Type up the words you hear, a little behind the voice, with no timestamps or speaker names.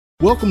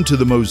Welcome to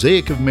the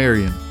Mosaic of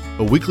Marion,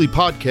 a weekly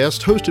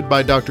podcast hosted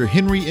by Dr.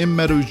 Henry M.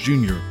 Meadows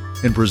Jr.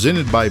 and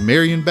presented by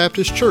Marion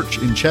Baptist Church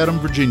in Chatham,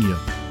 Virginia.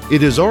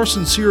 It is our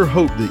sincere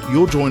hope that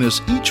you'll join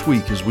us each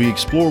week as we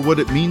explore what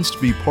it means to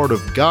be part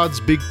of God's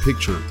big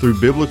picture through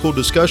biblical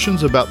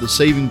discussions about the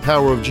saving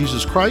power of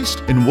Jesus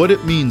Christ and what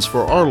it means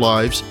for our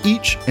lives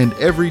each and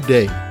every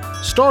day,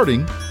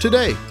 starting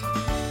today.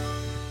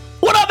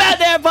 What up out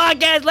there,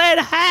 podcast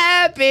land?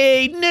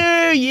 Happy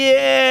New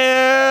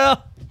Year!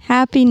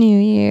 Happy New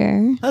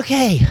Year.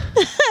 Okay.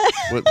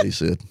 What they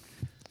said.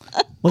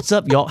 What's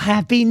up, y'all?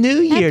 Happy New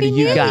Year to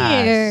you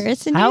guys. Year.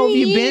 It's a new How have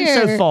you year.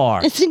 been so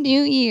far? It's a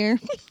new year.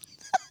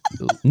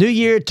 New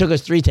Year took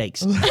us 3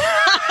 takes.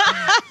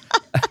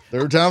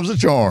 Third time's a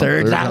charm.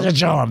 Third time's a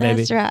charm,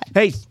 baby. That's right.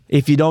 Hey,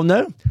 if you don't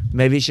know,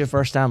 maybe it's your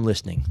first time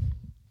listening.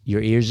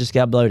 Your ears just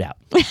got blowed out.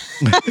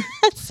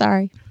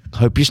 Sorry.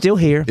 Hope you're still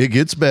here. It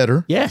gets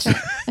better. Yes.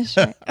 That's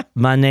right.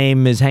 My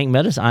name is Hank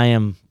Meadows. I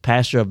am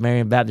pastor of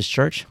Marion Baptist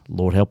Church.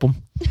 Lord help him.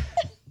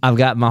 I've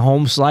got my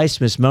home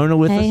slice, Miss Mona,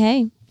 with us.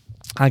 Hey.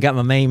 I got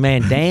my main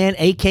man, Dan,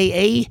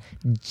 a.k.a.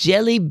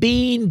 Jelly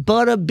Bean,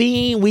 Butter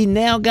Bean. We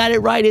now got it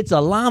right. It's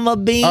a Lima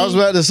Bean. I was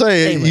about to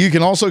say, Anyway. you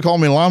can also call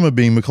me Lima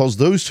Bean because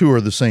those two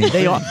are the same They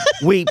thing. are.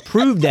 We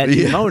proved that to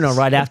Yes. Mona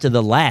right after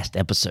the last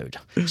episode.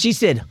 She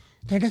said,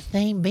 they're the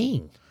same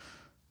bean.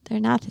 They're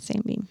not the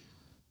same beam.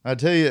 I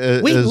tell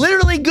you, We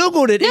literally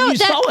Googled it and you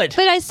saw it.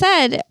 But I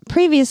said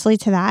previously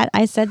to that,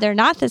 I said they're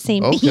not the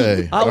same beam.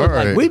 okay, I all was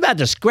right. like, we about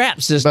to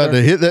scrap, sister. About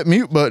to hit that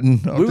mute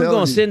button. We were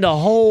going to send a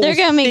whole They're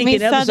gonna make me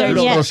stinking episode Southern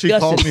on yet. Well, she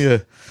called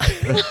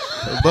discussing. me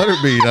a butter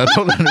bean. I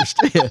don't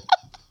understand.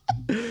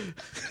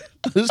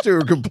 Those two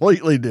are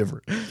completely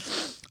different.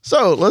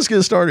 So let's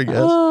get started, guys.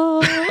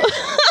 Oh.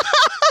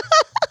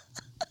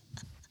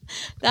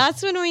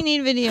 That's when we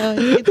need video.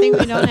 Good thing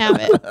we don't have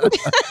it.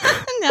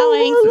 Now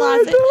Hank's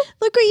lost it.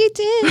 Look what you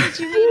did.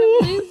 You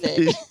made him lose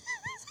it.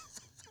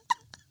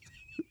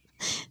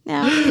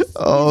 Now he's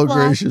Oh,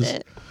 lost gracious.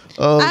 it.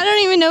 I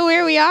don't even know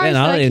where we are. Man, so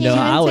I don't even know. I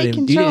can't wouldn't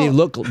even even, take you didn't control. even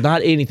look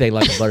not anything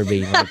like a butter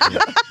bean. Like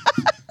that.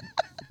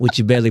 Which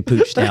you barely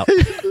pooched out.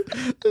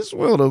 It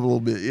swelled up a little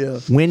bit, yeah.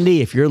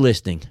 Wendy, if you're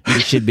listening, you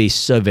should be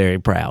so very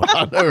proud.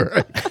 I know,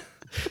 right?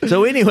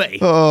 So anyway,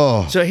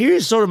 Oh, so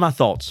here's sort of my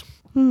thoughts.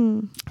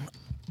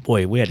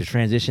 Boy, we had to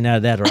transition out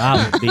of that or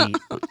I would be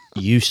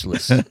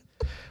useless.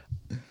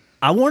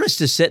 I want us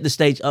to set the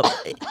stage up.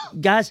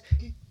 Guys,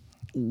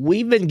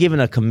 we've been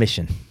given a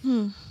commission.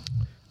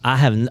 I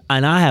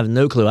have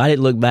no clue. I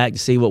didn't look back to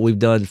see what we've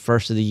done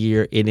first of the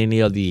year in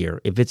any other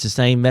year. If it's the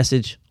same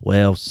message,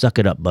 well, suck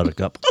it up,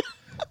 Buttercup,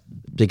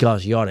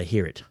 because you ought to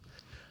hear it.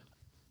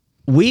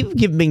 We've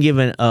been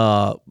given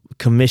a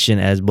commission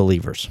as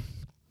believers.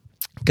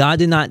 God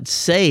did not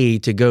say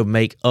to go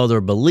make other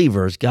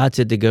believers. God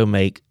said to go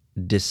make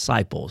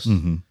disciples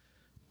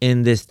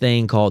in this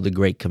thing called the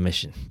Great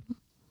Commission.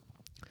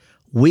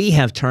 We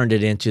have turned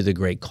it into the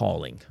Great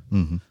Calling,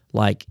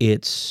 like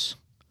it's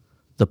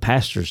the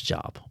pastor's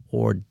job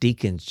or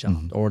deacon's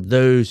job or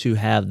those who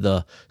have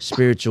the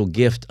spiritual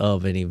gift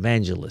of an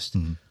evangelist.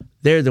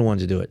 They're the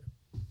ones who do it.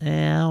 I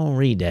don't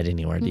read that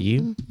anywhere, do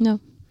you? No.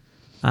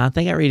 I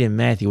think I read in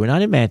Matthew. We're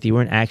not in Matthew.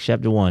 We're in Acts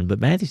chapter 1. But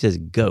Matthew says,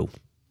 go.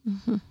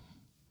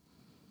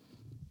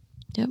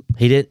 Yep.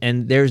 He didn't,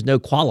 and there's no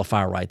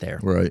qualifier right there.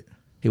 right.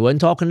 He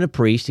wasn't talking to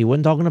priests. He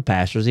wasn't talking to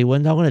pastors. He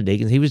wasn't talking to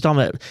deacons. He was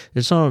talking about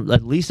there's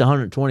at least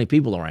 120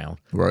 people around.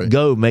 Right.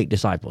 Go make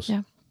disciples.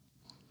 Yeah.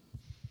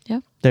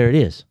 Yep. There it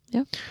is.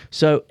 Yep.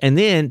 So, and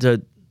then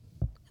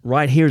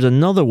right here's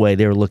another way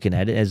they're looking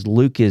at it as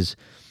Luke is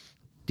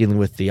dealing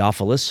with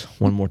Theophilus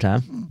one more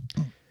time.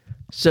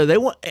 So they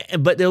want,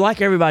 but they're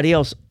like everybody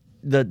else.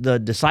 The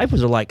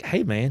disciples are like,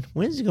 hey man,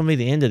 when's it going to be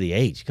the end of the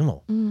age? Come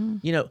on.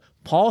 You know,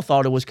 Paul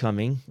thought it was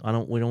coming. We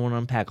don't want to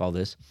unpack all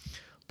this.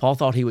 Paul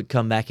thought he would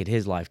come back in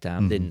his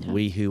lifetime. Then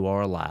we who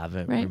are alive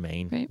and Right,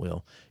 remain right.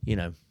 will, you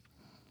know.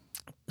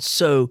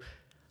 So,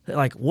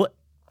 like, what's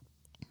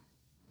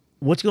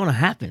going to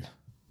happen?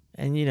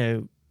 And, you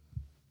know,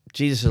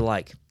 Jesus is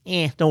like,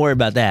 don't worry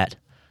about that.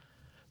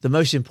 The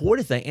most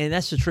important thing, and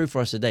that's the truth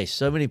for us today,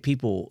 so many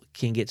people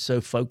can get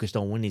so focused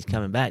on when he's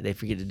coming back, they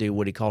forget to do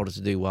what he called us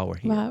to do while we're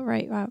here.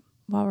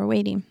 While we're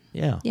waiting.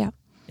 Yeah. Yeah.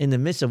 In the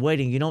midst of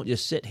waiting, you don't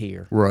just sit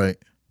here. Right.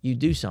 You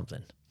do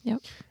something.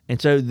 Yep.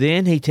 And so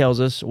then he tells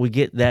us, we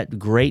get that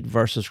great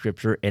verse of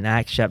scripture in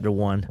Acts chapter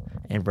 1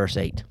 and verse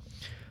 8.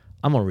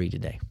 I'm going to read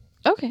today.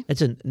 Okay.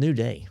 It's a new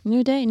day.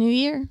 New day, new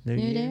year. New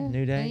year,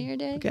 new day. New year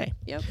day. Okay.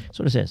 Yep. That's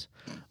what it says.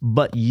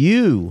 But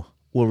you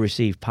will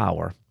receive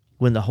power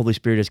when the Holy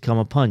Spirit has come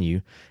upon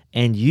you,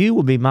 and you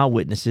will be my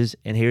witnesses,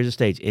 and here's the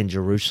stage, in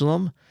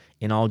Jerusalem,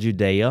 in all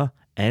Judea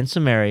and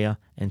Samaria,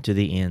 and to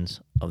the ends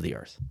of the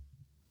earth.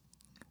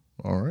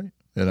 All right.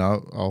 And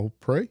I'll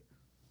pray.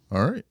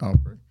 All right. I'll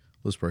pray.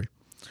 Let's pray.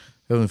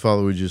 Heavenly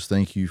Father, we just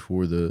thank you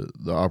for the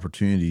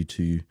opportunity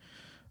to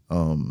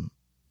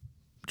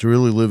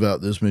really live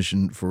out this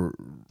mission for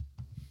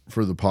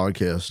the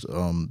podcast,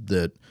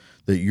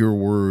 that your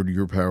word,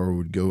 your power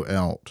would go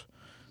out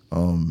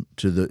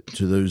to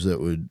those that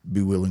would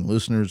be willing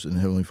listeners. And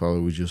Heavenly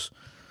Father, we just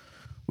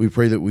we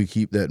pray that we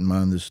keep that in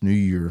mind this new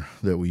year,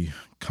 that we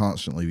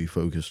constantly be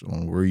focused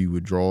on where you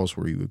would draw us,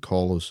 where you would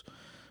call us,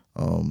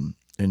 and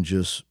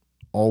just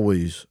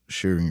always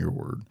sharing your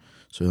word.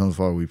 So, Heavenly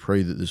Father, we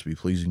pray that this be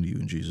pleasing to you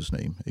in Jesus'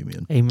 name.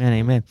 Amen. Amen.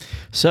 Amen.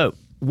 So,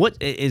 what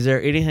is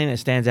there anything that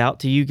stands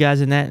out to you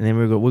guys in that? And then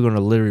we're going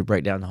to literally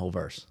break down the whole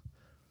verse.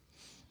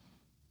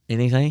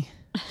 Anything?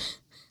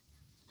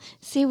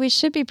 See, we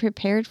should be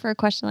prepared for a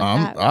question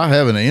like that. I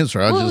have an answer.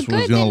 I Well, just good,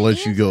 was going to then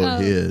let you go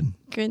answer. ahead.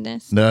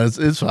 Goodness. No,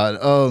 it's fine.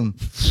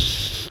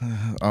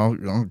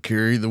 I'll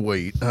carry the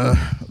weight.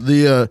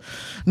 It's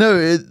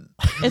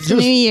a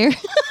new year.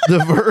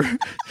 The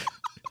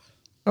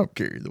I'll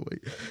carry the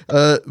weight.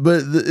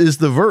 But it's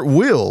the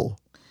will.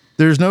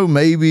 There's no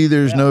maybe,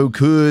 there's no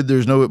could,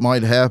 there's no it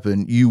might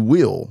happen. You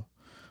will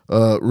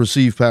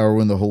receive power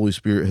when the Holy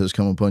Spirit has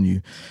come upon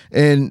you.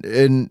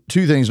 And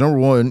two things. Number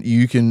one,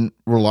 you can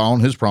rely on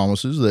his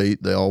promises.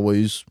 They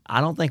always.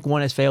 I don't think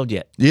one has failed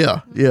yet.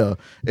 Yeah.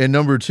 And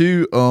number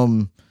two,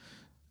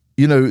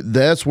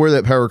 that's where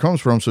that power comes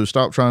from. So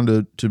stop trying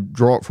to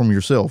draw it from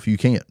yourself. You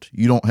can't.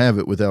 You don't have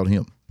it without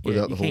him.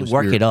 Without the Holy can't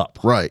Spirit. work it up.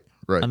 Right.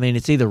 I mean,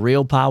 it's either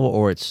real power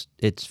or it's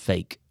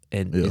fake.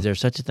 And Yeah. is there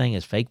such a thing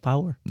as fake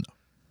power? No.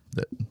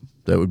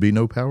 That would be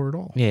no power at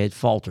all. Yeah, it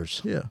falters.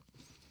 Yeah.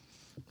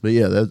 But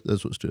yeah,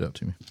 that's what stood out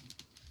to me.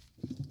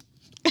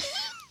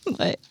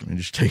 What? I mean,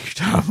 just take your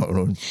time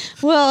on it.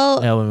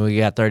 Well, Yeah, when we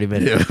got 30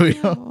 minutes.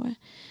 no.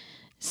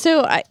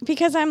 So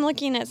because I'm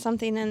looking at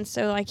something, and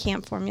so I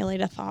can't formulate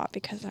a thought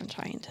because I'm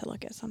trying to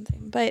look at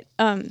something. But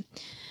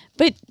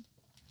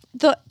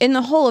in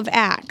the whole of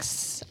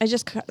Acts, I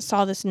just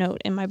saw this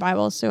note in my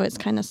Bible, so it's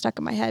kind of stuck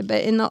in my head.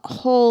 But in the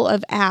whole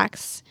of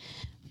Acts,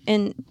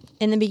 in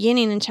the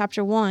beginning in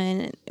chapter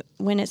 1,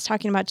 when it's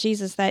talking about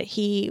Jesus, that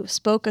he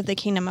spoke of the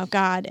kingdom of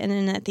God, and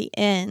then at the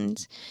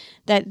end,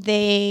 that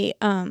they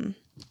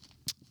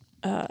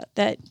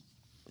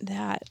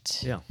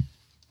Yeah.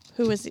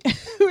 who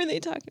are they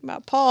talking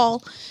about?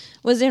 Paul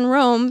was in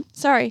Rome,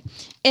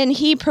 and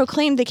he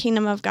proclaimed the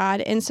kingdom of God.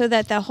 And so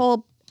that the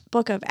whole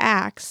book of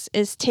Acts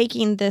is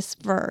taking this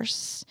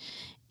verse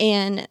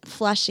and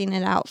fleshing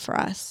it out for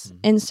us. Mm-hmm.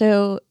 And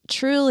so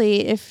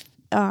truly,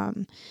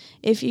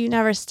 if you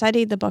never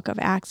studied the book of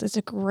Acts, it's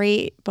a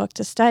great book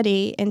to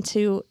study and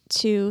to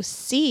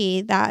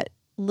see that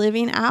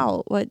living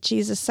out what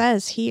Jesus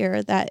says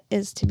here that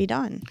is to be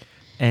done.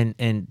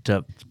 And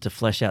to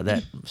flesh out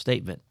that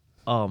statement,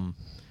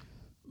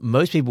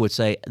 most people would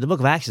say the book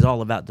of Acts is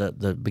all about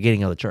the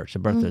beginning of the church, the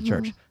birth of the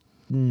church.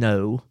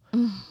 No,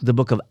 the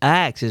book of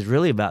Acts is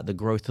really about the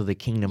growth of the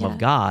kingdom of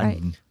God,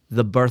 right.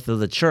 The birth of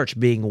the church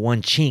being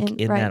one chink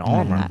in that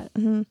armor.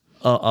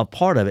 A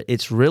part of it.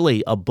 It's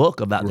really a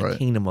book about the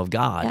kingdom of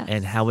God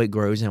and how it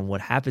grows and what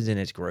happens in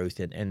its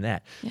growth and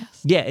that.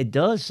 Yes. Yeah, it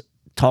does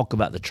talk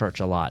about the church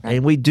a lot. Right.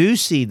 And we do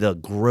see the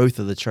growth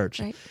of the church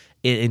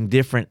in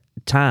different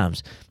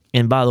times.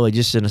 And by the way,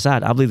 just an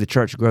aside, I believe the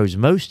church grows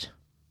most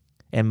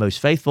and most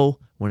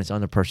faithful when it's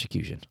under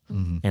persecution.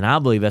 Mm-hmm. And I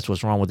believe that's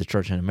what's wrong with the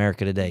church in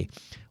America today.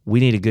 We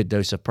need a good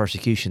dose of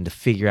persecution to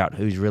figure out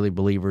who's really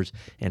believers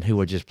and who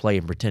are just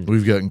playing pretend.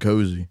 We've gotten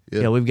cozy.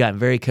 Yeah, we've gotten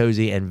very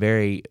cozy and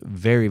very,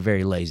 very,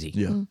 very lazy.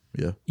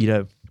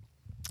 Yeah.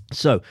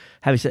 So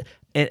having said,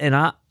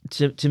 and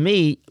to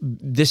me,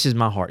 this is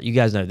my heart. You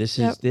guys know this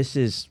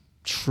is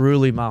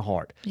truly my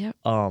heart. Yep.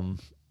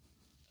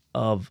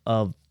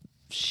 Of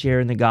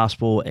sharing the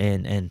gospel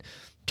and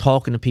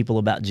talking to people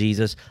about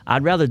Jesus.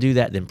 I'd rather do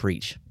that than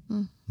preach.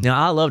 Now,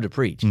 I love to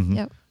preach. Mm-hmm.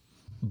 Yep.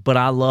 But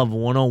I love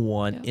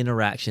one-on-one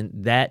interaction.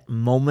 That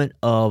moment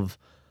of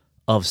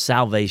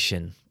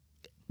salvation,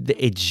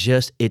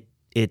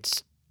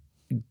 it's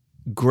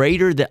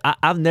greater than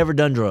I've never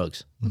done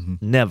drugs,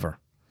 never.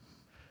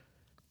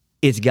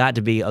 It's got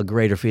to be a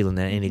greater feeling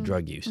than any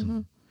drug use,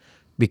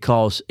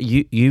 because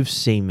you've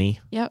seen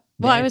me. Yep.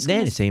 Well, I was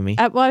seen me.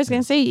 I was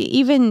going to say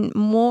even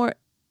more.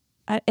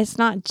 It's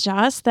not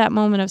just that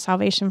moment of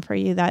salvation for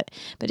you but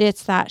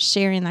it's that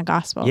sharing the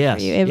gospel for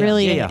you. It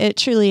it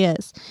truly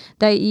is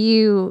that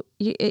you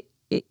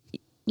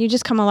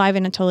just come alive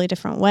in a totally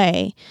different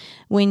way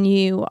when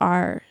you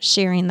are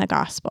sharing the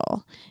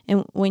gospel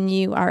and when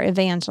you are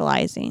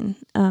evangelizing,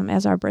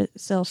 as our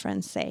Brazil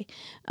friends say.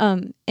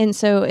 And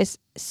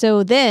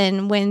so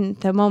then when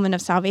the moment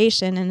of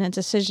salvation and a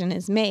decision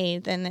is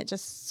made, then it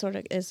just sort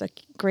of is a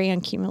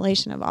grand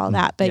accumulation of all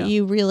that. But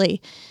you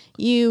really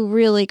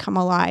come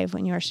alive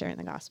when you are sharing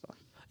the gospel.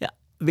 Yeah,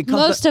 because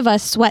most of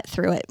us sweat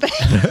through it.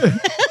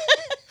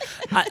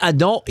 I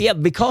don't. Yeah,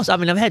 because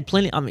I've had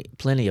plenty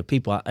of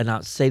people, and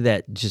I say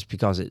that just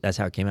because that's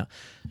how it came out.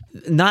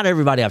 Not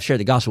everybody I've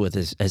shared the gospel with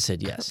has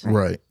said yes.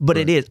 Right. But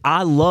it is.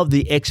 I love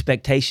the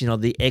expectation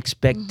of the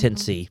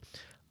expectancy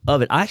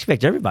of it. I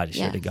expect everybody to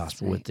share the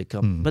gospel with the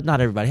company, but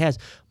not everybody has.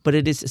 But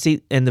it is,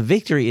 and the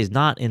victory is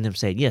not in them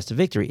saying yes. The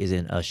victory is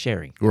in us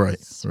sharing. Right.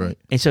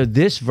 And so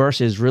this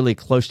verse is really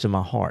close to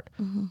my heart,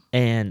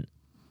 and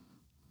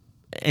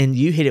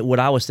you hit it. What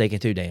I was thinking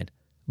too, Dan.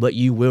 But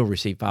you will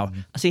receive power.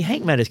 See,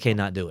 Hank Meadows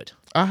cannot do it.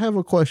 I have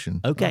a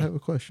question. Okay. I have a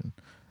question.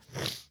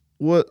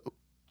 What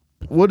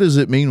does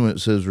it mean when it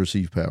says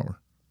receive power?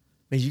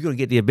 means you're going to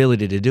get the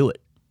ability to do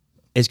it.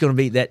 It's going to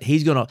be that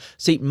he's going to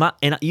see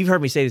and you've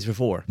heard me say this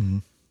before,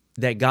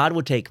 that God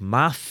will take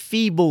my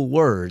feeble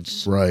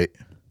words, right,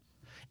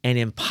 and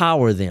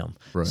empower them.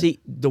 Right. See,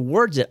 the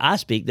words that I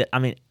speak,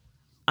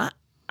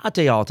 I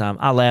tell you all the time,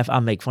 I laugh, I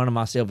make fun of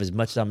myself as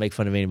much as I make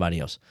fun of anybody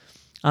else.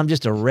 I'm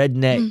just a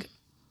redneck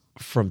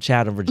from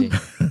Chatham, Virginia,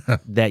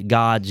 that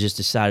God just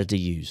decided to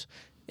use.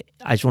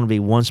 I just want to be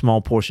one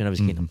small portion of his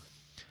kingdom.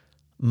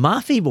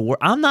 My feeble word,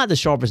 I'm not the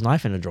sharpest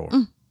knife in the drawer.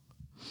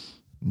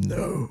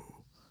 No.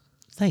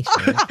 Thanks,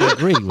 man. You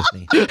agree with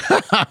me.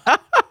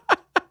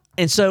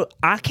 And so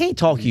I can't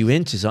talk you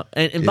into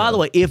something. And by the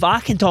way, if I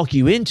can talk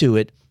you into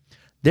it,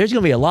 there's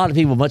going to be a lot of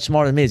people much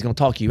smarter than me that's going to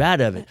talk you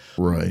out of it.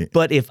 Right.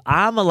 But if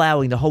I'm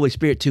allowing the Holy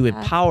Spirit to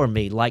empower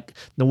me, like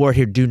the word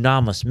here,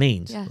 dunamis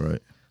means,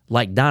 right,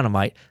 like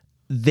dynamite,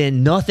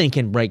 then nothing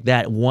can break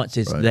that once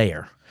it's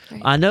there.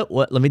 Right. I know.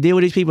 Let me deal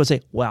with these people and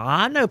say, well,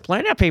 I know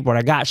plenty of people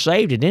that got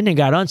saved and then they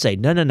got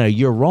unsaved. No,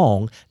 you're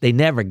wrong. They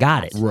never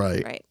got it.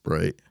 Right.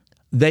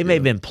 They may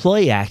have been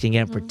play acting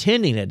and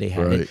pretending that they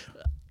had it.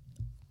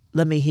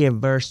 Let me hear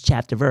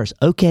chapter verse.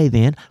 Okay,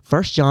 then,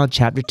 1 John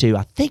chapter 2,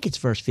 I think it's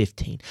verse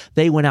 15.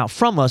 They went out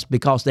from us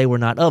because they were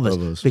not of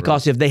us.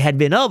 Because if they had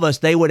been of us,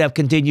 they would have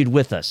continued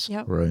with us.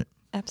 Yep. Right.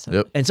 Absolutely.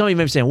 Yep. And some of you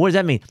may be saying, what does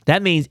that mean?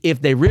 That means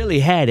if they really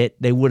had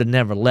it, they would have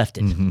never left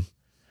it.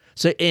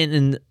 So,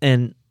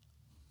 and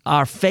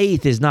our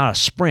faith is not a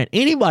sprint.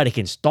 Anybody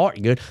can start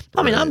good.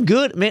 I mean, I'm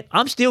good, man.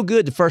 I'm still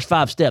good the first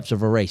 5 steps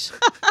of a race.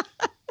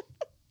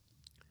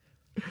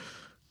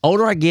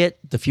 Older I get,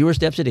 the fewer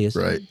steps it is.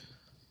 Right.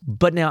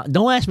 But now,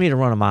 don't ask me to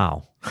run a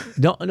mile.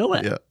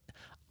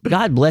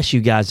 God bless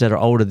you guys that are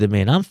older than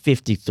me. And I'm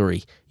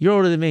 53. You're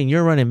older than me and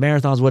you're running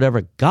marathons,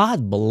 whatever.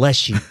 God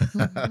bless you.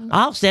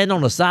 I'll stand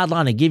on the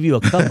sideline and give you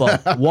a cup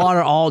of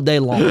water all day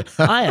long.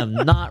 I am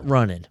not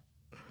running.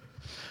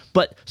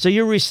 But so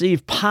you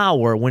receive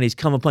power when he's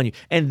come upon you.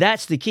 And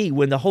that's the key,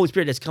 when the Holy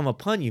Spirit has come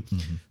upon you.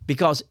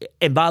 Because,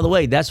 and by the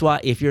way, that's why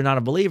if you're not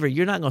a believer,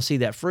 you're not going to see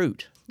that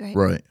fruit.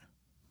 Right.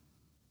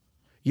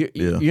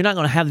 You're not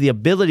going to have the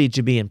ability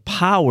to be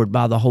empowered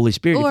by the Holy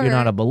Spirit if you're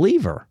not a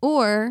believer.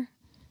 Or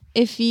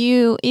if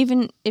you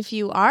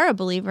are a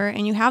believer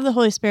and you have the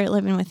Holy Spirit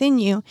living within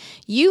you,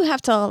 you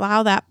have to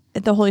allow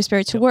the Holy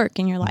Spirit to work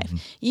in your life.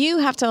 You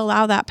have to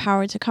allow that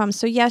power to come.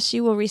 So yes,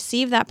 you will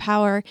receive that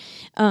power,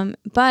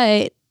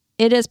 but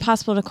it is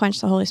possible to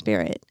quench the Holy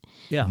Spirit.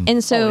 Yeah.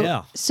 And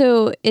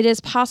so it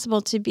is possible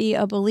to be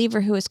a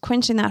believer who is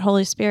quenching that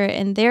Holy Spirit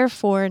and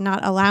therefore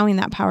not allowing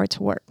that power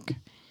to work.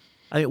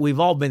 I mean, we've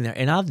all been there,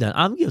 and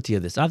I'm guilty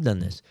of this. I've done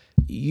this.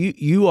 You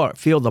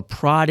feel the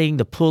prodding,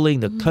 the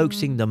pulling, the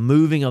coaxing, the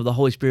moving of the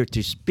Holy Spirit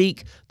to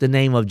speak the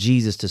name of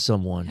Jesus to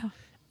someone,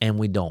 and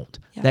we don't.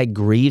 Yeah. That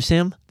grieves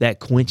him. That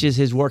quenches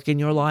his work in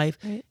your life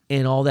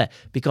and all that,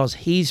 because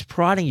he's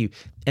prodding you.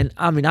 And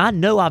I mean, I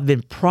know I've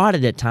been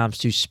prodded at times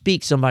to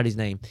speak somebody's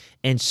name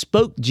and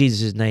spoke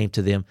Jesus' name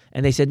to them,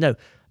 and they said no.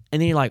 And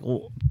then you're like,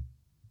 well,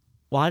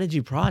 why did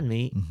you prod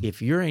me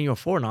if you're in your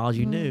foreknowledge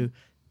you knew?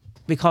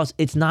 Because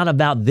it's not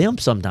about them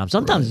sometimes.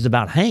 Sometimes it's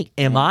about Hank.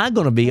 Am I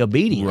going to be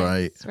obedient?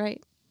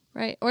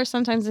 Right. Or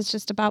sometimes it's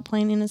just about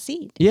planting a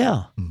seed.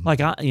 Yeah.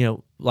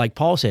 Like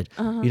Paul said,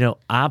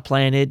 I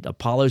planted,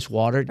 Apollos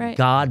watered,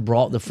 God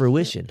brought the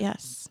fruition.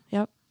 Yes.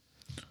 Yep.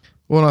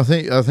 Well, I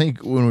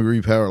think when we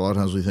read power, a lot of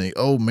times we think,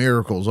 oh,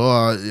 miracles. Oh,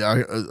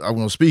 I'm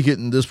going to speak it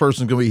and this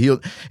person's going to be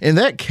healed. And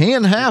that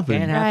can happen. It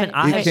can happen.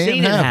 I have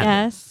seen it happen.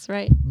 Yes,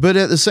 right. But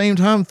at the same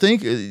time,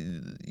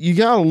 you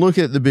got to look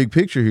at the big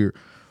picture here.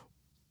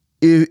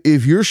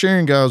 If you're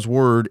sharing God's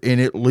word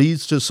and it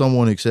leads to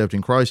someone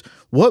accepting Christ,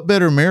 what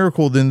better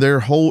miracle than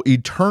their whole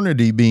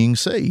eternity being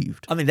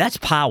saved? I mean, that's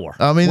power.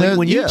 I mean,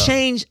 when you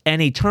change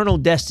an eternal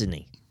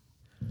destiny,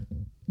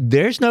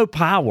 there's no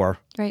power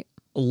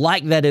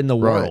like that in the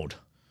world.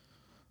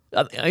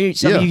 You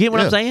get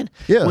what I'm saying?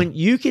 Yeah.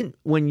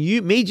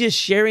 Me just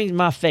sharing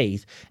my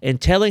faith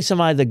and telling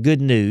somebody the good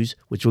news,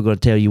 which we're going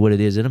to tell you what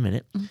it is in a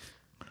minute,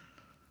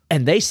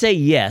 and they say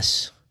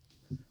yes.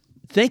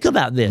 Think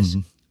about this.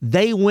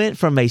 They went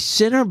from a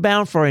sinner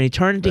bound for an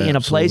eternity in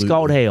a place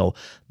called hell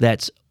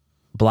that's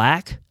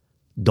black,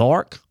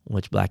 dark,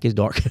 which black is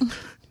dark,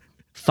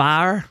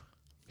 fire,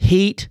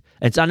 heat.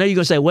 And so I know you're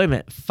going to say, wait a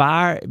minute,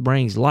 fire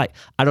brings light.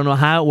 I don't know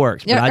how it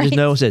works, but I just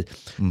know it says,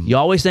 you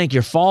always think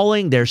you're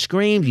falling, there's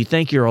screams, you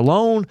think you're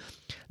alone.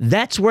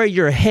 That's where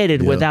you're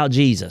headed without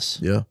Jesus.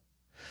 Yeah.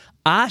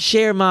 I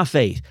share my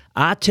faith.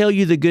 I tell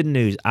you the good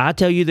news. I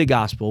tell you the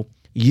gospel.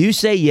 You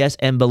say yes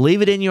and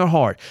believe it in your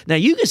heart. Now,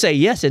 you can say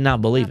yes and not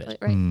believe it.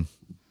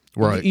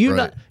 Right.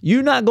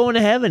 You're not going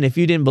to heaven if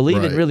you didn't believe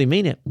it and really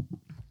mean it.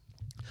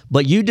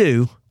 But you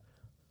do.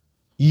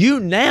 You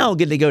now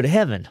get to go to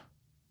heaven.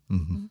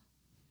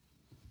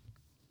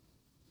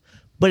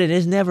 But it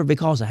is never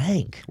because of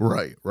Hank.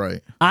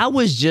 Right. I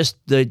was just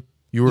the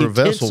You were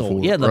utensil. A vessel for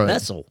it. Yeah, the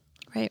vessel.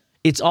 Right.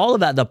 It's all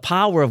about the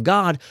power of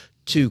God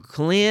to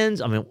cleanse.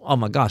 I mean, oh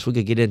my gosh, we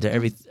could get into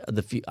every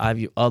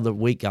other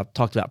week. I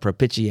talked about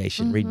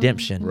propitiation,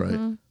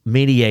 redemption,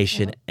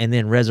 mediation, and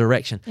then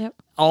resurrection. Yep.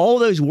 All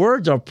those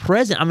words are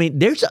present. I mean,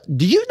 do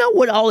you know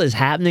what all is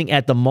happening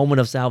at the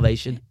moment of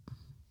salvation?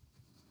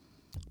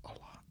 A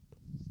lot.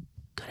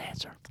 Good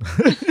answer.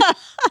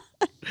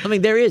 I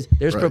mean, there's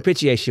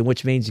propitiation,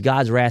 which means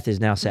God's wrath is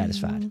now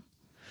satisfied. Mm-hmm.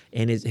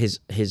 And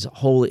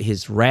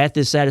his wrath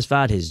is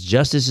satisfied, his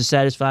justice is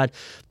satisfied.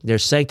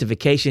 There's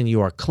sanctification,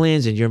 you are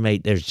cleansed,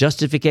 and there's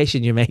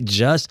justification, you're made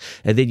just,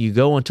 and then you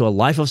go into a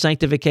life of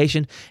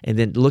sanctification, and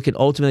then looking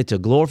ultimately to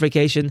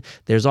glorification.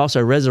 There's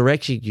also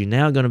resurrection, you're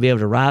now going to be able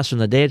to rise from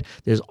the dead.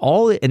 There's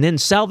and then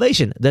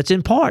salvation, that's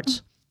in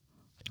parts.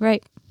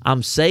 Right.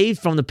 I'm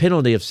saved from the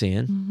penalty of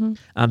sin. Mm-hmm.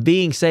 I'm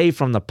being saved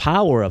from the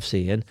power of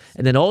sin.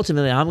 And then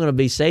ultimately, I'm going to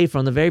be saved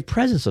from the very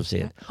presence of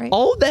sin. Right.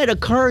 All that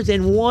occurs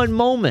in one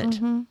moment.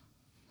 Mm-hmm.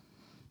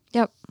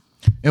 Yep.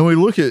 And we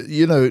look at,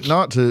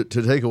 not to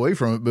take away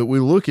from it, but we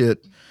look at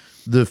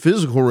the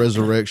physical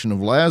resurrection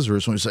of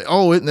Lazarus and we say,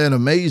 oh, isn't that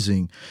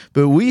amazing?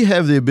 But we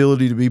have the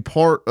ability to be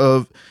part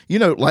of,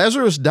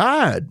 Lazarus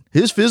died.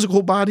 His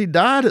physical body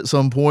died at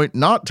some point,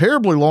 not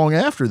terribly long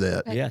after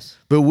that. Yes.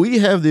 But we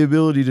have the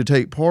ability to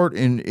take part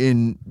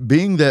in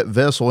being that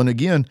vessel. And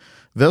again,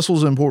 vessel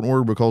is an important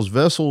word because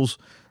vessels,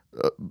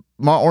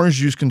 my orange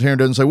juice container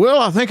doesn't say, well,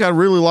 I think I'd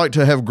really like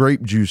to have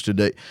grape juice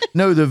today.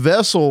 No, the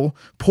vessel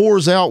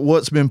pours out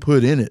what's been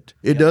put in it.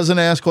 It doesn't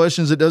ask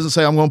questions. It doesn't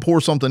say, I'm going to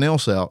pour something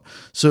else out.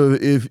 So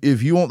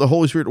if you want the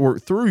Holy Spirit to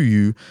work through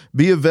you,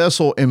 be a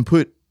vessel and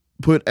put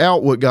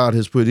out what God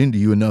has put into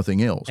you and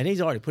nothing else. And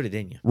he's already put it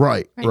in you.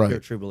 Right. You're a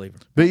true believer.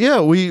 But yeah,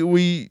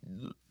 we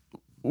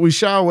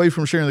shy away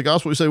from sharing the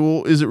gospel. We say,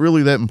 well, is it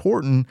really that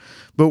important?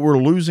 But we're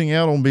losing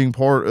out on being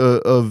part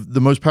of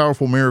the most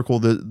powerful miracle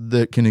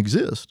that can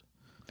exist.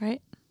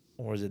 Right.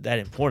 Or is it that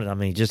important? I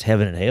mean, just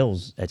heaven and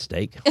hell's at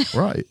stake.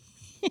 Right.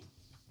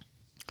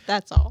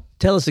 That's all.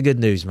 Tell us the good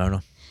news,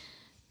 Mona.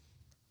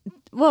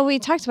 Well, we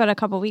talked about it a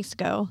couple weeks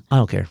ago. I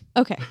don't care.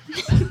 Okay.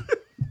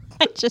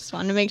 I just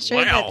want to make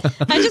sure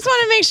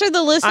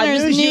the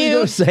listeners knew. You were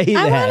gonna say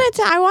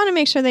that. I want to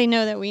make sure they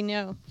know that we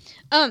know.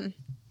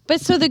 But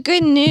so the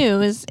good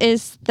news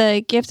is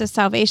the gift of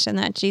salvation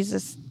that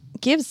Jesus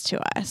gives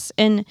to us,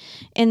 and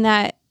in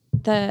that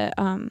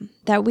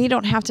that we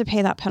don't have to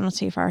pay that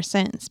penalty for our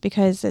sins,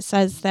 because it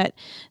says that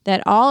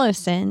all have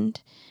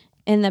sinned,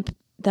 and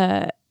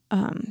the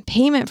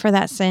payment for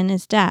that sin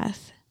is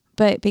death.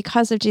 But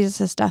because of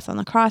Jesus' death on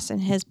the cross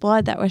and his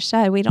blood that was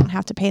shed, we don't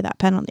have to pay that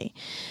penalty.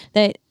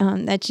 That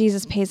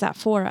Jesus pays that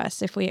for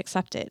us if we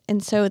accept it.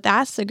 And so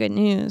that's the good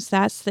news.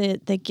 That's the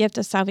gift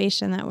of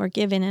salvation that we're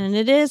given. And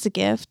it is a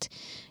gift.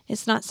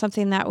 It's not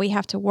something that we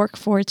have to work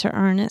for to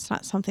earn. It's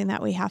not something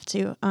that we have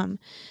to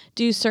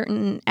do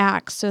certain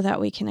acts so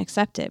that we can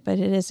accept it. But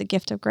it is a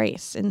gift of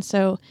grace. And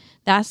so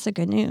that's the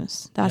good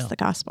news. That's the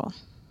gospel.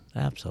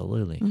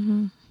 Absolutely.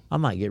 Mm-hmm. I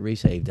might get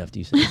resaved after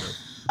you say that.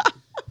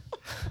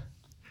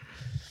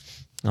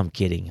 I'm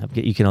kidding.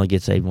 You can only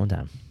get saved one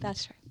time.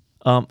 That's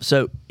right.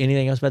 So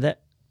anything else about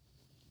that?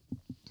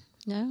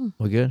 No.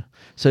 We're good?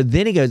 So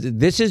then he goes,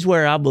 this is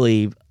where I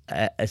believe,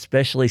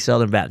 especially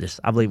Southern Baptists,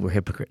 I believe we're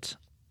hypocrites.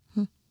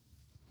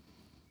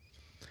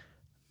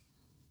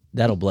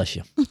 That'll bless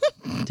you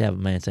to have a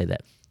man say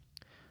that.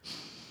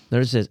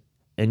 There it says,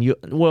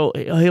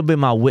 he'll be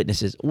my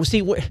witnesses. Well,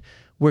 see,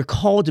 we're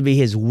called to be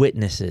his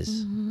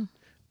witnesses. Mm-hmm.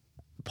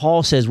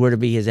 Paul says we're to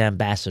be his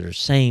ambassadors.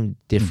 Same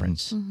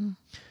difference. Mm-hmm.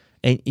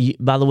 And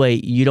by the way,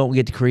 you don't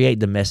get to create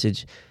the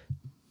message.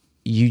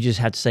 You just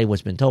have to say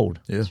what's been told.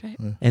 Yeah. That's right.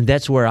 Yeah. And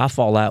that's where I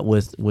fall out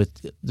with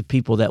the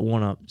people that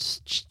want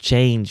to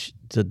change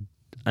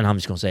and I'm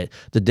just going to say it,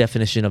 the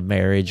definition of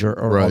marriage or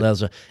right. all that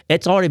other.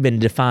 It's already been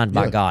defined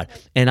by God.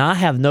 And I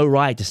have no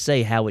right to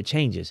say how it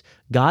changes.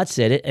 God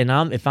said it, and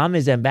if I'm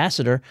his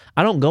ambassador,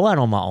 I don't go out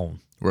on my own.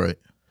 Right.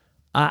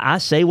 I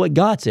say what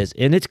God says,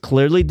 and it's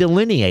clearly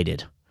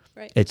delineated.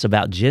 Right. It's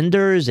about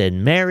genders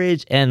and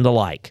marriage and the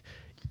like.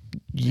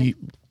 You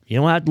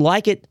don't have to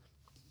like it,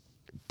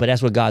 but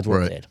that's what God's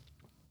word said.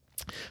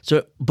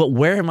 So, but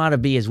where am I to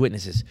be as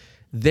witnesses?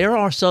 There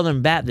are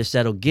Southern Baptists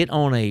that'll get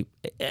on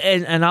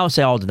and I would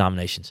say all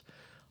denominations,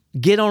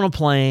 get on a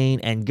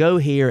plane and go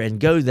here and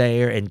go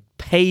there and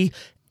pay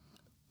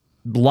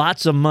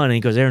lots of money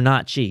because they're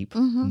not cheap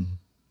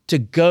to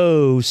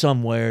go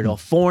somewhere to a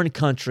foreign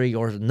country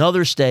or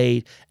another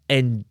state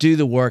and do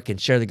the work and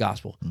share the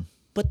gospel.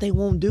 But they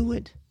won't do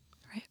it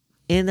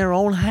in their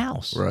own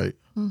house. Right.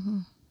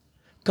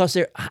 Because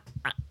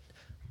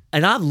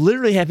and I've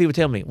literally had people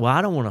tell me, well,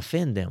 I don't want to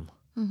offend them.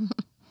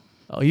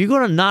 Oh, you're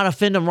going to not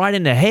offend them right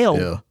into hell.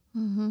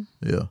 Yeah.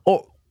 Yeah.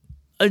 Or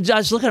I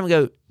just look at them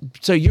and go,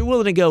 so you're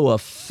willing to go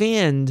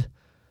offend,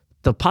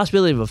 the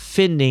possibility of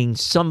offending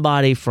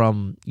somebody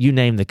from, you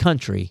name the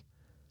country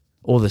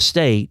or the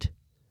state,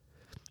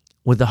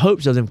 with the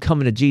hopes of them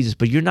coming to Jesus,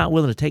 but you're not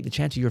willing to take the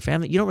chance of your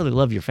family? You don't really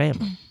love your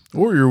family.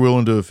 Or you're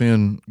willing to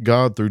offend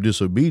God through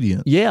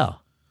disobedience. Yeah.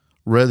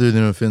 Rather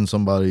than offend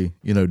somebody,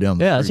 down the street.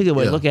 Yeah, that's a good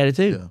way to look at it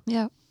too.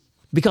 Yeah.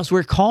 Because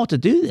we're called to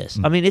do this.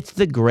 I mean, it's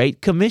the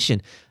Great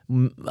Commission.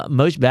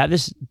 Most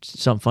Baptists,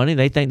 something funny,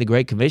 they think the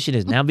Great Commission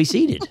is now be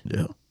seated.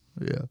 Yeah.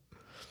 Yeah.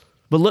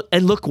 But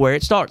look where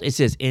it starts. It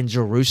says in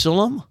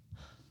Jerusalem.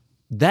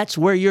 That's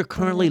where you're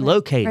currently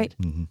located. Right.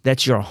 Mm-hmm.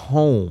 That's your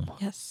home.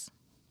 Yes.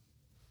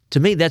 To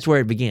me, that's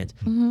where it begins.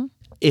 Mm-hmm.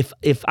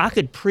 If I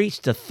could preach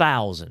to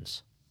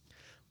thousands,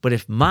 but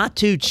if my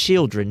 2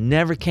 children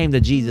never came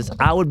to Jesus,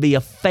 I would be a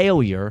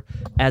failure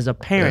as a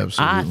parent.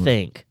 Absolutely. I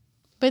think.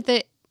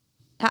 But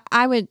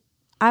I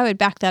would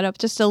back that up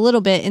just a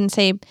little bit and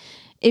say,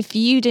 if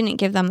you didn't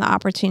give them the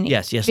opportunity,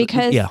 yes,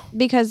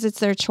 because it's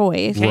their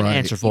choice. Can't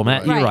answer for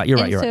them. You're right. You're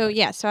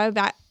right. So I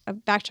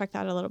backtrack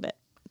that a little bit.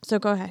 So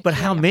go ahead. But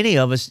how many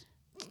of us?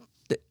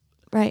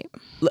 Right.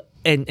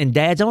 And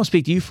dads, I want to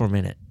speak to you for a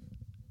minute.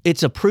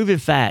 It's a proven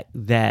fact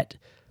that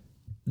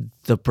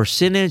the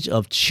percentage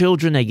of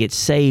children that get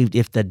saved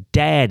if the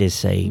dad is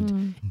saved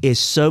is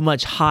so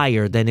much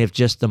higher than if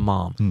just the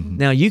mom. Mm-hmm.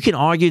 Now, you can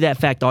argue that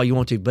fact all you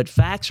want to, but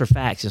facts are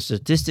facts and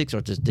statistics are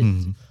statistics.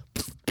 Mm-hmm.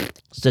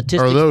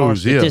 Statistics are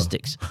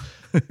statistics.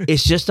 Yeah.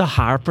 It's just a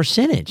higher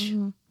percentage.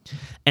 Mm-hmm.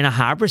 And a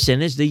higher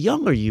percentage the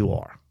younger you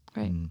are.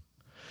 Right. Mm-hmm.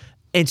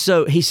 And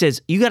so he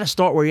says, you got to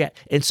start where you're at.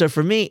 And so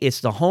for me, it's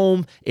the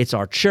home, it's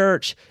our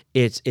church,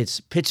 it's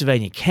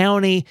Pittsylvania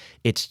County,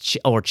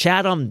 or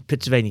Chatham,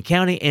 Pittsylvania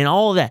County, and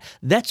all of that.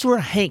 That's where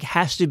Hank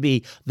has to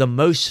be the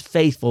most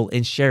faithful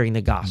in sharing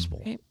the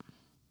gospel. Right.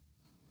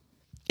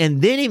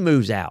 And then he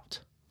moves out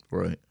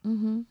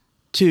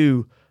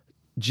to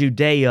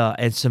Judea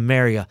and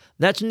Samaria.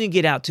 That's when you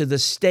get out to the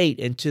state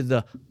and to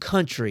the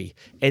country.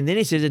 And then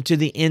he says, and to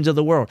the ends of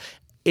the world.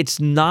 It's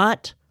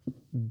not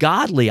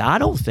godly, I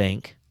don't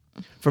think,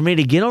 for me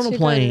to get on a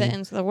plane go to the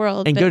ends of the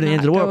world and go to the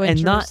ends of the world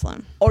and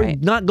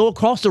not go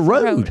across the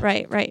road.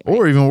 Right.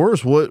 Or even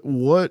worse,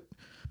 what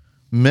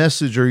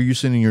message are you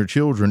sending your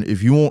children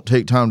if you won't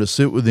take time to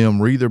sit with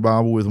them, read their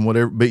Bible with them,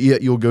 whatever, but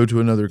yet you'll go to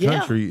another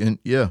country and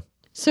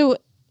So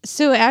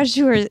as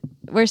you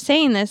were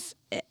saying this,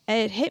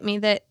 it hit me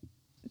that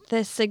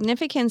the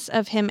significance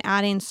of him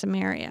adding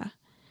Samaria,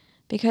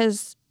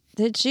 because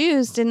the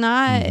Jews did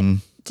not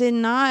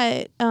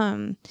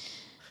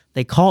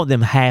they called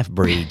them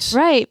half-breeds.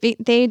 Right.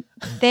 They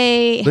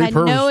had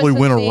purposely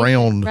went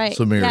around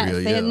Samaria.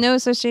 Yes, they had no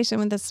association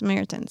with the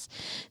Samaritans.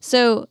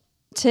 So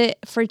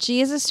for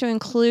Jesus to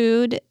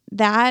include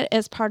that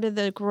as part of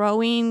the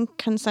growing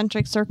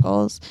concentric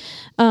circles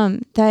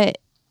that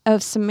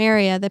of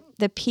Samaria,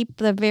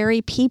 the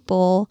very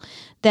people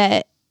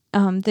that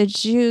the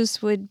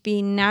Jews would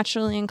be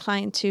naturally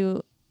inclined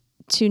to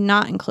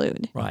not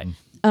include. Right.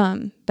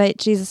 But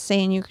Jesus is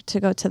saying you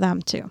to go to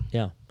them too.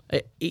 Yeah.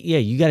 Yeah,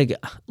 you got to go.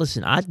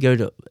 Listen, I'd go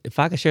to, if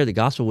I could share the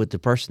gospel with the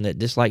person that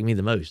disliked me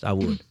the most, I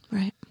would.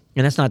 Right.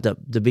 And that's not to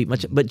beat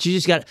much, but you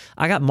just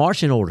I got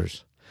marching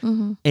orders.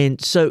 Mm-hmm. And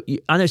so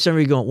I know some of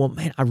you are going, well,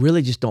 man, I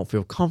really just don't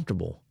feel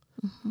comfortable.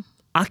 Mm-hmm.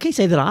 I can't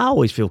say that I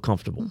always feel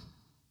comfortable.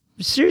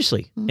 Mm-hmm.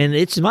 Seriously. Mm-hmm. And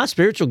it's my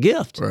spiritual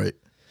gift. Right.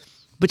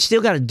 But you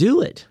still got to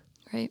do it.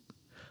 Right.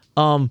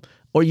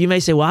 Or you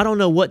may say, well, I don't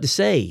know what to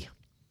say.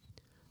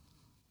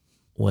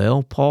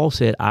 Well, Paul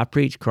said, I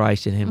preach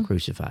Christ and Him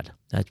crucified.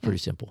 That's pretty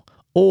simple.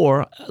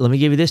 Or let me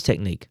give you this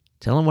technique.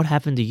 Tell them what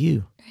happened to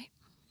you. Right.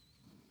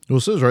 Well,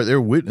 it says right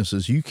there,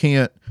 witnesses. You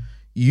can't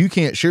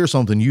share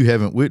something you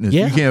haven't witnessed.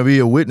 Yeah. You can't be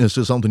a witness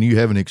to something you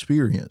haven't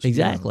experienced.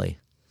 Exactly. You know?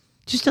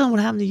 Just tell them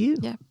what happened to you.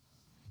 Yeah.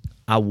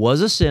 I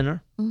was a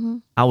sinner. Mm-hmm.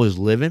 I was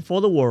living for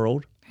the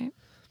world. Right.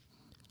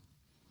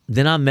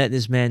 Then I met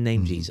this man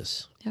named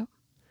Jesus. Yep.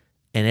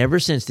 And ever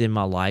since then,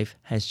 my life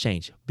has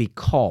changed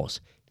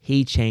because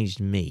He changed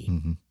me.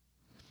 Mm-hmm.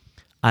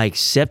 I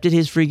accepted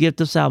His free gift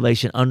of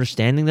salvation,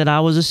 understanding that I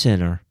was a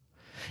sinner.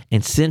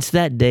 And since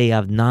that day,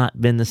 I've not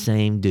been the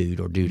same dude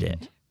or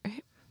dudette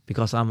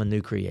because I'm a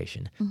new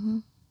creation. Mm-hmm.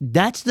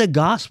 That's the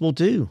gospel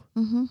too.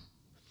 Mm-hmm.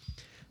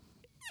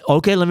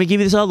 Okay, let me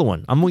give you this other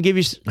one. I'm going to give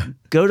you,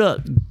 go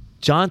to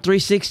John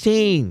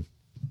 3:16.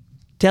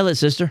 Tell it,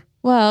 sister.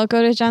 Well,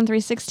 go to John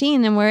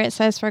 3:16 and where it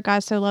says, for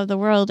God so loved the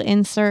world,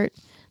 insert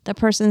the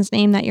person's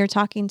name that you're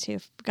talking to.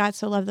 God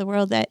so loved the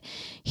world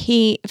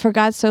for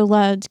God so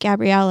loved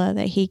Gabriella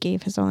that He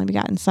gave His only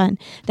begotten Son,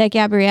 that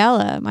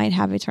Gabriella might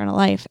have eternal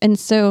life. And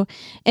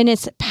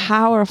it's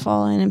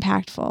powerful and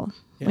impactful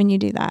when you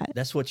do that.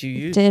 That's what you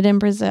use. Did in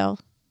Brazil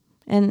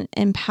and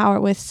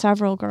empower with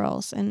several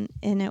girls and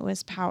it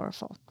was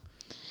powerful.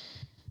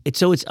 It's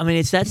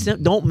that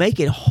simple. Don't make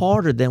it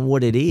harder than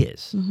what it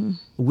is. Mm-hmm.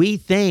 We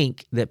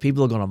think that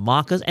people are going to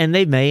mock us, and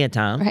they may at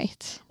times.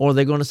 Right. Or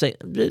they're going to say,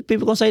 people are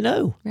going to say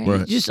no.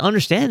 Right. Just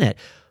understand that.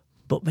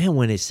 But man,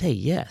 when they say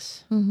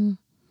yes. Mm-hmm.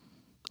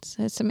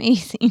 So it's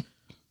amazing.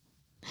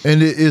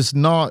 And it is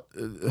not,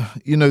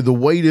 the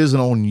weight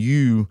isn't on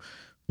you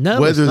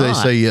whether they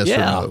say yes or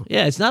no.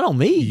 Yeah, it's not on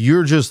me.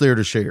 You're just there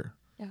to share.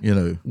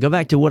 Yeah. Go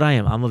back to what I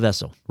am. I'm a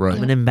vessel. Right.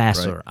 I'm an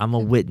ambassador. Right. I'm a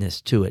witness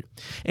to it.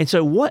 And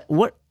so what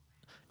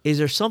is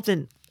there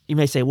something you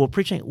may say, well,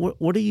 preaching,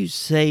 what do you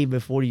say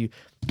before you?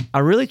 I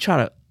really try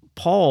to,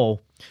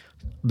 Paul,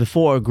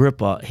 before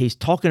Agrippa, he's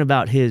talking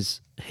about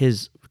his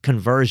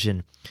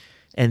conversion.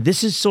 And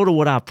this is sort of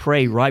what I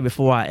pray right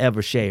before I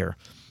ever share.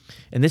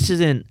 And this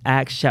is in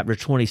Acts chapter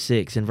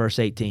 26 and verse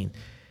 18.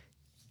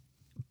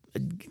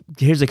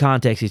 here's the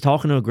context. He's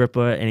talking to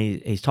Agrippa, and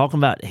he's talking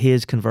about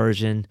his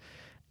conversion,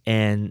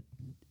 and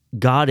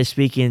God is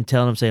speaking,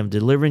 telling him, saying, I'm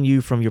delivering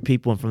you from your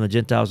people and from the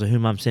Gentiles to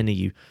whom I'm sending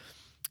you.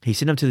 He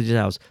sent them to the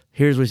Gentiles.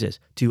 Here's what he says,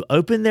 to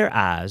open their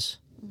eyes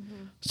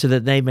so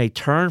that they may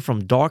turn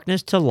from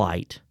darkness to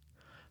light,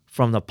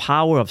 from the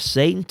power of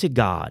Satan to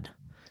God,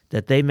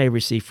 that they may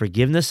receive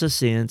forgiveness of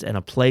sins and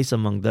a place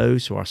among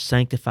those who are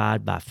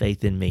sanctified by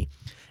faith in me.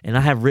 And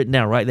I have written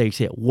down right there, you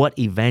see what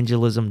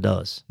evangelism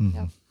does.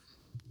 Mm-hmm.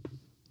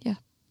 Yeah.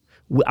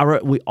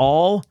 We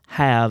all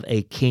have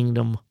a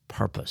kingdom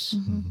purpose.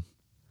 Mm-hmm.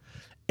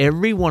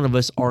 Every one of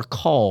us are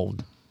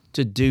called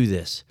to do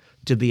this,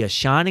 to be a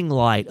shining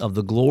light of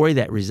the glory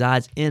that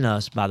resides in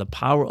us by the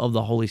power of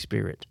the Holy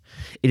Spirit.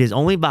 It is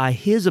only by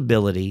His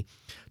ability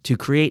to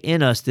create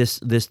in us this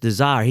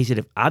desire. He said,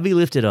 if I be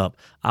lifted up,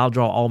 I'll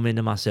draw all men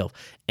to myself.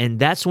 And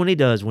that's when He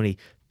does, when He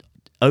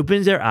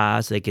opens their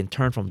eyes, they can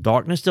turn from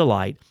darkness to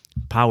light,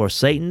 power of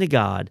Satan to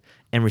God,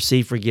 and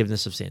receive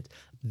forgiveness of sins.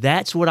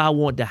 That's what I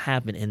want to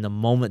happen in the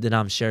moment that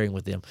I'm sharing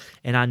with them.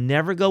 And I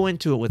never go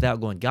into it without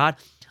going, God,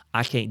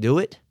 I can't do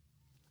it.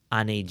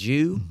 I need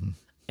you. Mm-hmm.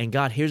 And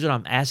God, here's what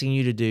I'm asking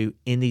you to do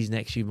in these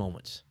next few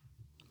moments.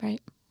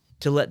 Right.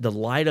 To let the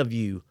light of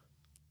you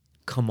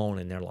come on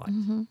in their life,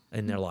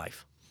 in their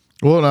life.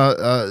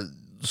 Well,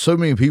 so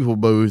many people,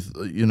 both,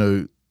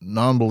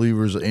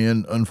 non-believers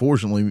and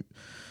unfortunately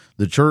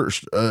the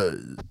church,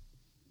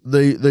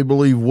 they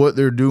believe what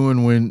they're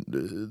doing when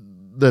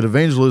that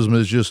evangelism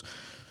is just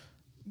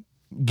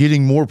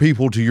getting more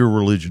people to your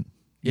religion.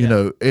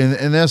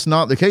 And that's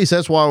not the case.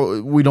 That's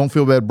why we don't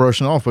feel bad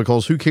brushing off,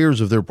 because who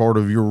cares if they're part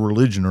of your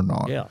religion or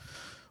not? Yeah.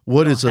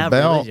 What it's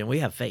about, religion, we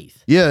have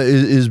faith. Yeah,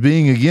 is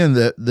being, again,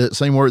 that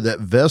same word, that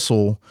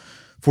vessel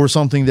for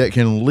something that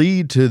can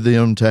lead to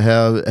them to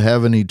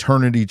have an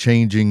eternity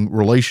changing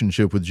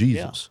relationship with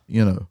Jesus.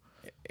 Yeah.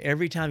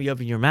 Every time you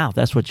open your mouth,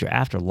 that's what you're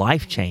after,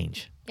 life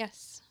change.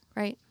 Yes,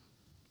 right.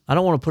 I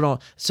don't want to put on,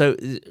 so,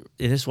 and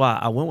this is why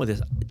I went with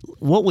this.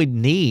 What we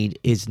need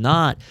is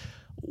not,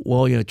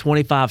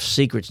 25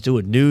 secrets to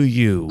a new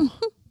you.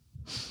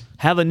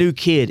 Have a new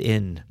kid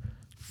in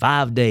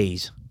 5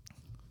 days.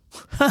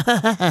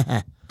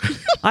 I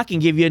can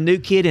give you a new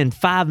kid in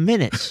 5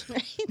 minutes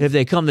if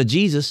they come to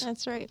Jesus.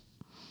 That's right.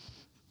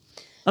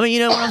 I mean, you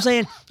know what I'm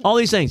saying? All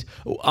these things.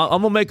 I'm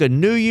going to make a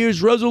New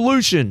Year's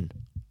resolution.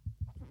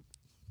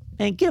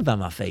 Man, get up out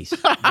my face,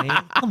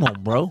 man. Come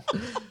on, bro.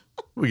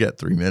 We got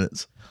 3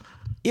 minutes.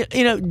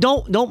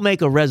 Don't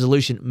make a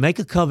resolution. Make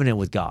a covenant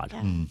with God.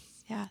 Yes.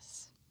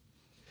 Yes.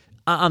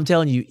 I'm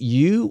telling you,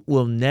 you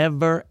will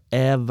never,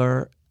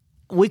 ever.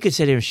 We could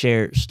sit here and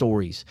share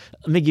stories.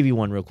 Let me give you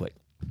one real quick.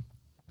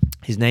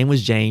 His name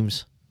was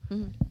James.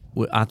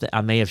 Mm-hmm.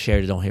 I may have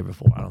shared it on here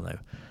before. I don't know.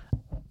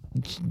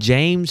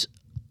 James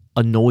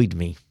annoyed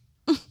me.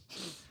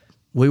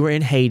 We were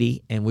in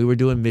Haiti and we were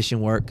doing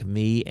mission work.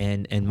 Me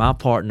and my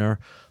partner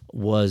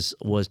was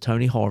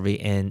Tony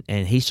Harvey,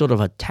 and he sort of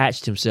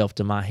attached himself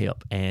to my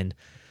hip, and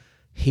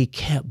he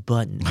kept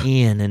butting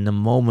in the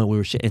moment we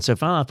were and so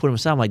finally I put him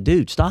aside. I'm like,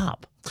 dude,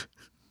 stop.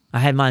 I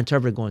had my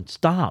interpreter going,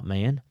 stop,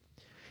 man.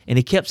 And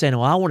he kept saying,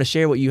 well, I want to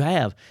share what you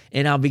have.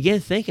 And I began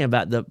thinking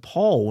about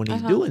Paul when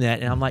he's doing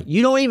that, and I'm like,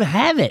 you don't even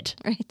have it.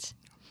 Right.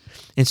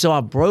 And so I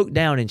broke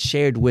down and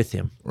shared with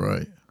him.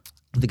 Right.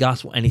 The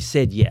gospel, and he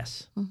said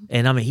yes. Mm-hmm.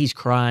 And I mean, he's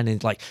crying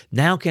and like,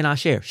 now can I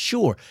share?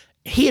 Sure.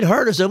 He had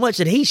heard us so much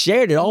that he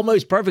shared it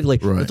almost perfectly.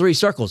 Right. The 3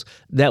 circles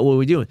that what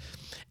we're doing.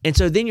 And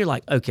so then you're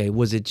like, okay,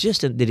 was it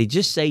did he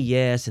just say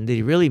yes? And did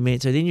he really mean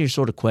it? So then you're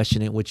sort of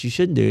questioning, which you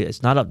shouldn't do.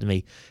 It's not up to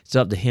me. It's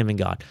up to him and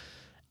God.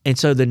 And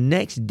so the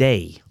next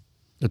day,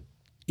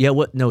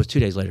 it's 2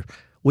 days later,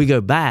 we go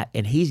back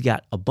and he's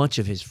got a bunch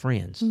of his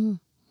friends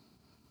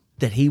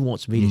that he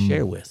wants me to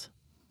share with.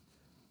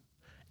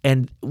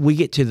 And we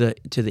get to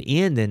the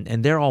end,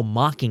 and they're all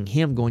mocking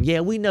him, going, yeah,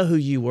 we know who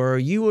you were.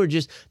 You were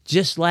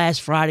just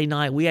last Friday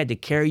night, we had to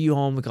carry you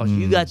home because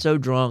you got so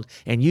drunk,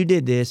 and you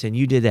did this, and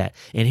you did that.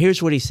 And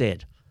here's what he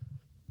said.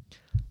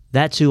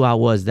 That's who I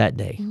was that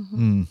day.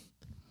 Mm-hmm.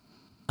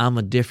 I'm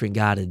a different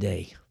guy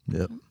today.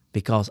 Yep.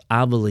 Because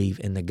I believe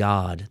in the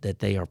God that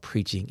they are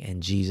preaching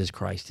and Jesus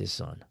Christ, his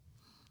son.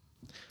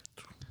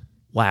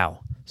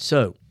 Wow.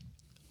 So,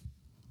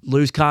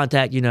 lose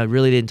contact,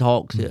 really didn't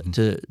talk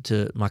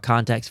to my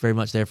contacts very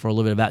much there for a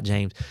little bit about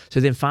James. So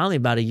then finally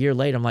about a year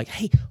later, I'm like,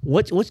 hey,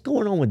 what's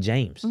going on with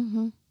James?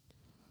 Mm-hmm.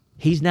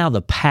 He's now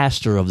the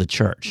pastor of the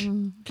church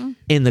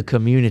in the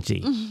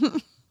community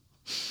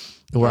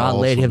where I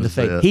led him to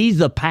faith. He's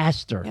the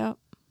pastor. Yep.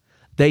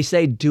 They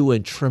say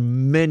doing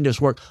tremendous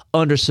work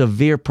under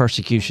severe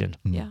persecution.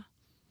 Yeah.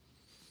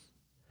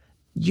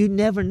 You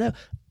never know.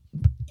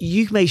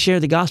 You may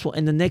share the gospel,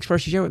 and the next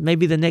person you share with,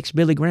 maybe the next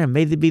Billy Graham,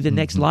 maybe be the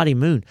next Lottie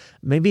Moon,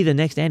 maybe the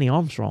next Annie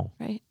Armstrong.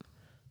 Right.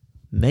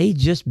 May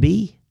just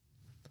be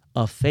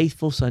a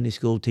faithful Sunday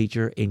school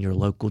teacher in your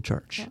local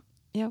church.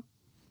 Yep.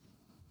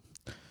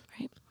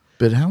 Right.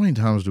 But how many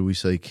times do we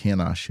say, can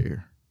I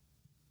share?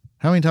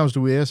 How many times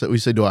do we ask that? We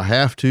say, do I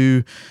have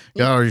to?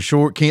 God, are you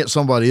short? Can't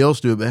somebody else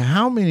do it? But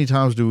how many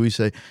times do we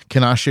say,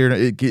 can I share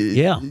it?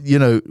 Yeah.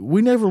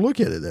 We never look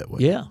at it that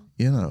way. Yeah.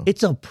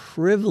 It's a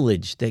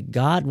privilege that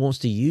God wants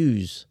to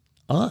use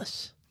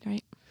us.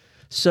 Right.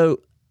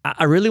 So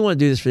I really want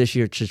to do this for this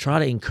year to try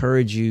to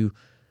encourage you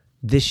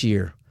this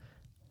year.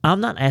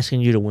 I'm not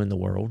asking you to win the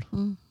world.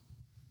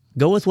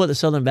 Go with what the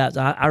Southern Baptist,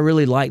 I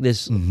really like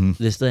this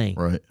this thing.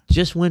 Right.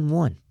 Just win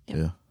one.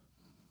 Yeah.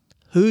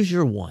 Who's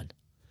your one?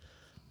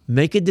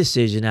 Make a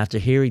decision after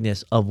hearing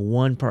this of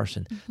one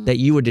person that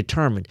you are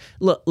determined.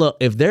 Look,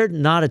 if they're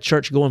not a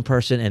church-going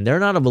person and they're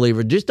not a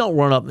believer, just don't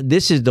run up.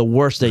 This is the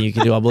worst thing you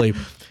can do, I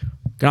believe.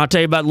 Can I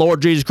tell you about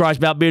Lord Jesus Christ,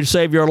 about being the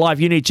Savior of life?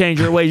 You need to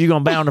change your ways. You're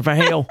going to bound for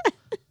hell.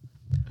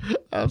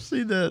 I've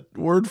seen that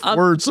word for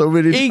word so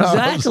many times.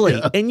 Exactly.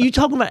 Yeah. And you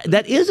talking about,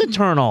 that is a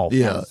turnoff.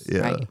 Yeah, yeah.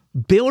 Right.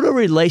 Build a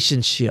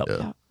relationship.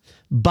 Yeah.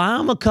 Buy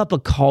them a cup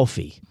of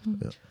coffee.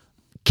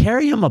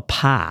 Carry them a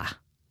pie.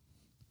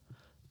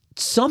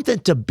 Something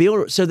to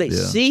build so they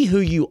see who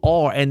you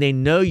are and they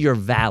know you're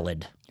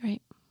valid.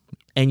 Right.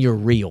 And you're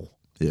real.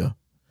 Yeah.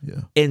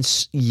 Yeah. And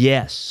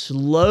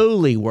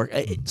slowly work.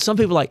 Some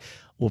people are like,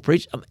 well,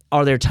 preach.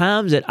 Are there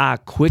times that I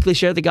quickly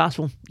share the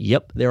gospel?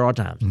 Yep, there are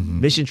times.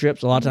 Mission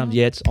trips, a lot of times,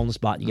 it's on the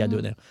spot. You got to do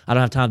it now. I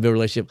don't have time to build a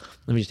relationship.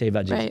 Let me just tell you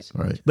about Jesus.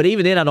 Right. But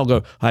even then, I don't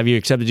go, have you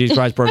accepted Jesus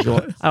Christ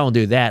personally? I don't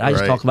do that. I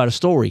just talk about a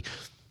story.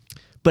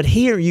 But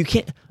here, you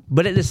can't.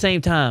 But at the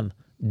same time,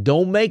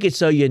 don't make it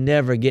so you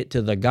never get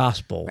to the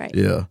gospel. Right.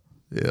 Yeah.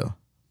 Yeah.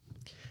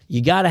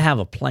 You got to have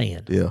a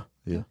plan. Yeah.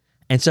 Yeah.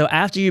 And so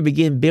after you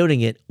begin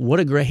building it,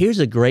 here's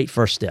a great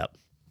first step.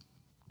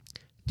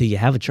 Do you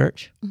have a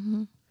church?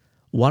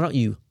 Why don't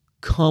you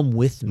come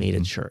with me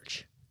to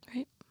church?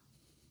 Right.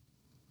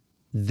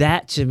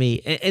 That to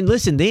me, and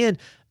listen, then,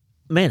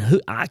 man,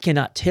 I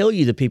cannot tell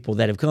you the people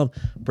that have come,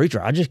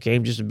 preacher, I just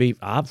came just to be,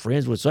 I'm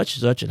friends with such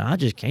and such, and I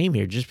just came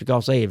here just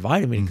because they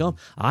invited me to come.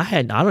 I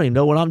don't even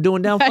know what I'm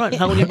doing down front,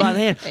 holding you by the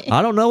hand.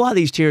 I don't know why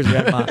these tears are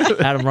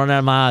running out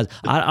of my eyes.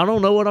 I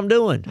don't know what I'm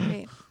doing.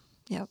 Right.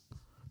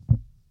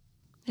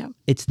 Yep.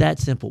 It's that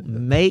simple.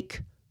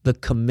 Make the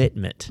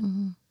commitment.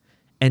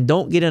 And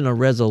don't get in a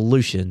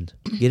resolution,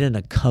 get in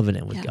a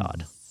covenant with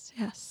God.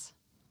 Yes.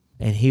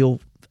 And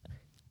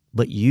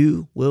but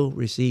you will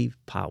receive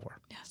power.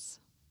 Yes.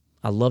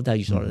 I loved how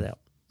you started out.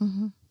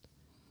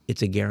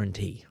 It's a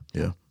guarantee.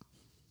 Yeah.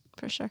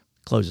 For sure.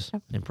 Close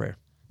us in prayer.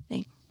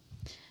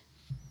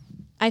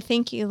 I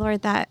thank you,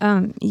 Lord, that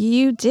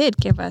you did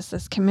give us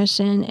this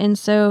commission. And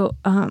so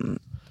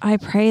I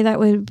pray that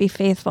we would be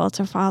faithful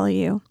to follow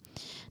you,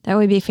 that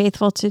we be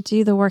faithful to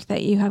do the work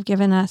that you have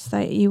given us,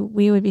 that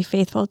we would be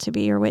faithful to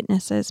be your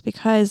witnesses,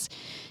 because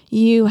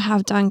you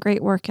have done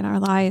great work in our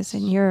lives,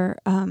 and your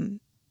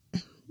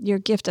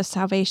gift of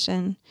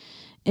salvation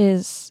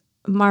is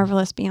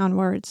marvelous beyond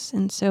words.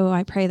 And so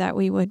I pray that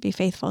we would be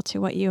faithful to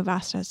what you have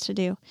asked us to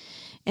do.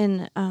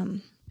 And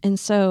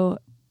so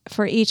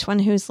for each one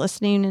who's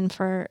listening, and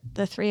for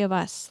the three of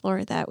us,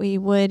 Lord, that we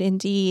would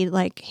indeed,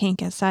 like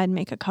Hank has said,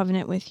 make a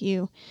covenant with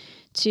you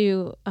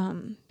to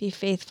be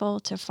faithful,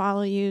 to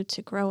follow you,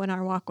 to grow in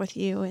our walk with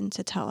you, and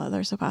to tell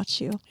others about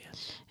you.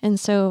 Yes. And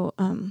so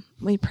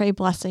we pray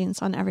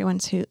blessings on everyone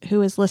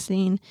who is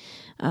listening,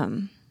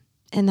 and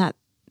that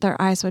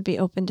their eyes would be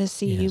open to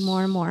see you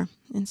more and more.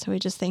 And so we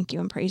just thank you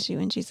and praise you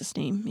in Jesus'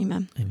 name.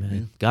 Amen.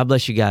 Amen. God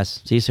bless you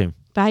guys. See you soon.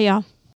 Bye, y'all.